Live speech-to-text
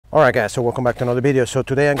Alright guys, so welcome back to another video. So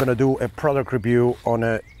today I'm going to do a product review on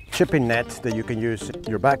a chipping net that you can use in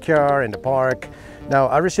your backyard, in the park. Now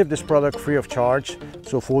I received this product free of charge,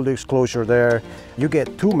 so full disclosure there. You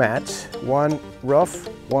get two mats, one rough,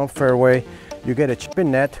 one fairway. You get a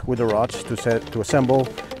chipping net with the rods to assemble,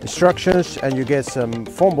 instructions, and you get some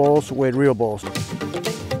foam balls with real balls.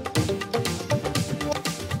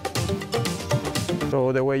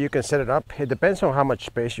 So the way you can set it up, it depends on how much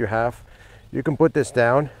space you have. You can put this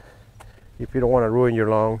down if you don't want to ruin your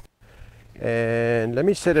lawn. And let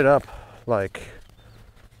me set it up like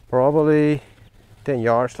probably 10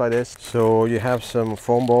 yards like this. So you have some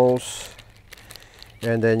foam balls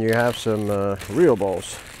and then you have some real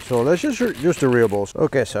balls. So let's just use the real balls.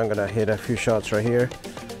 Okay, so I'm gonna hit a few shots right here.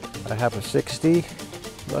 I have a 60.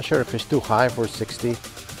 I'm not sure if it's too high for 60.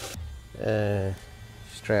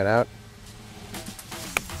 Straight out.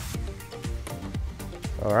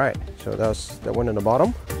 All right, so that's the one in the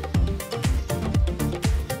bottom.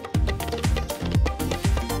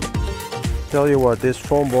 Tell you what, these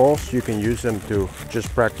foam balls, you can use them to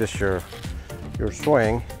just practice your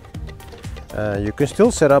swing. You can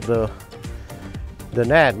still set up the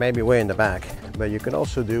net maybe way in the back, but you can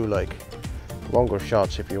also do like longer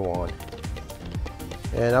shots if you want.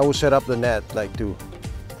 And I will set up the net like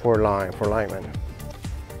for linemen.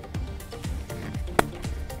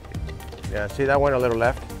 Yeah, see, that went a little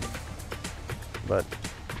left, but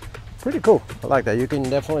pretty cool. I like that. You can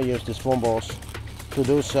definitely use these foam balls to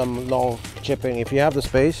do some long chipping. If you have the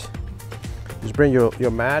space, just bring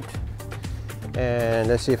your mat, and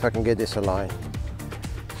let's see if I can get this aligned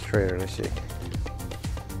straighter. Let's see.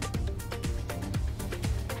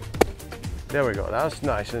 There we go. That's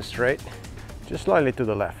nice and straight. Just slightly to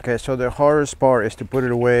the left. Okay, so the hardest part is to put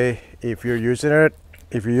it away if you're using it.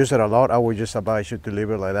 If you use it a lot, I would just advise you to leave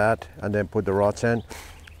it like that and then put the rods in.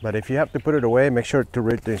 But if you have to put it away, make sure to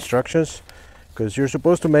read the instructions, because you're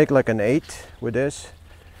supposed to make like an 8 with this.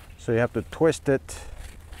 So you have to twist it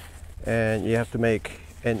and you have to make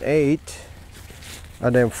an 8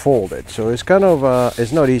 and then fold it. So it's kind of,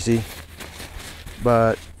 it's not easy,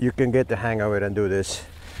 but you can get the hang of it and do this.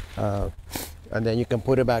 And then you can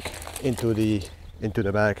put it back into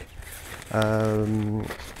the bag.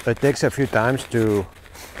 It takes a few times to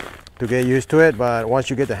get used to it, but once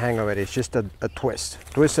you get the hang of it, it's just a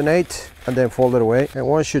twist an 8 and then fold it away. And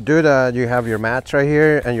once you do that, you have your mats right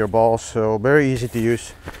here and your balls, so very easy to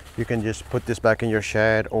use. You can just put this back in your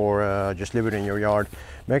shed or just leave it in your yard.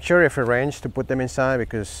 Make sure if it rains to put them inside,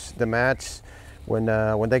 because the mats, when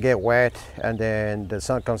they get wet and then the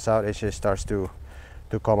sun comes out, it just starts to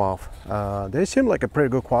come off. They seem like a pretty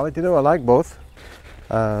good quality though. I like both.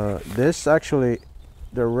 This actually,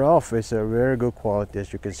 the rough is a very good quality,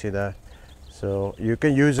 as you can see that. So you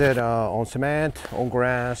can use it on cement, on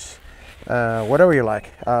grass, whatever you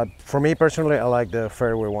like. For me personally, I like the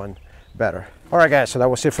fairway one better. All right guys, so that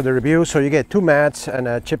was it for the review. So you get two mats and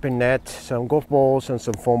a chipping net, some golf balls and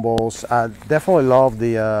some foam balls. I definitely love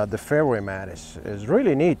the fairway mat. It's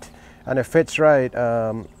really neat and it fits right.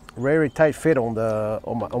 Very tight fit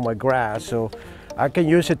on my grass, so I can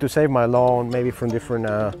use it to save my lawn, maybe from different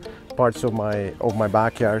parts of my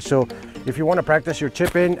backyard. So if you want to practice your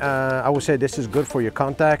chipping, I would say this is good for your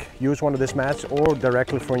contact. Use one of these mats or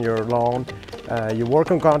directly from your lawn. You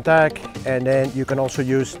work on contact, and then you can also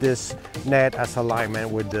use this net as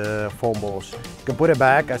alignment with the foam balls. You can put it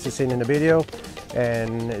back as you seen in the video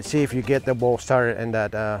and see if you get the ball started in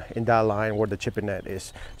that line where the chipping net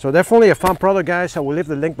is. So definitely a fun product, guys. I will leave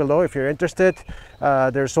the link below if you're interested.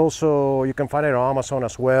 There's also, you can find it on Amazon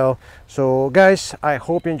as well. So guys, I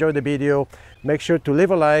hope you enjoyed the video. Make sure to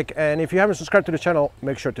leave a like, and if you haven't subscribed to the channel,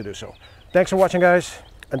 make sure to do so. Thanks for watching, guys.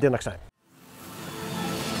 Until next time.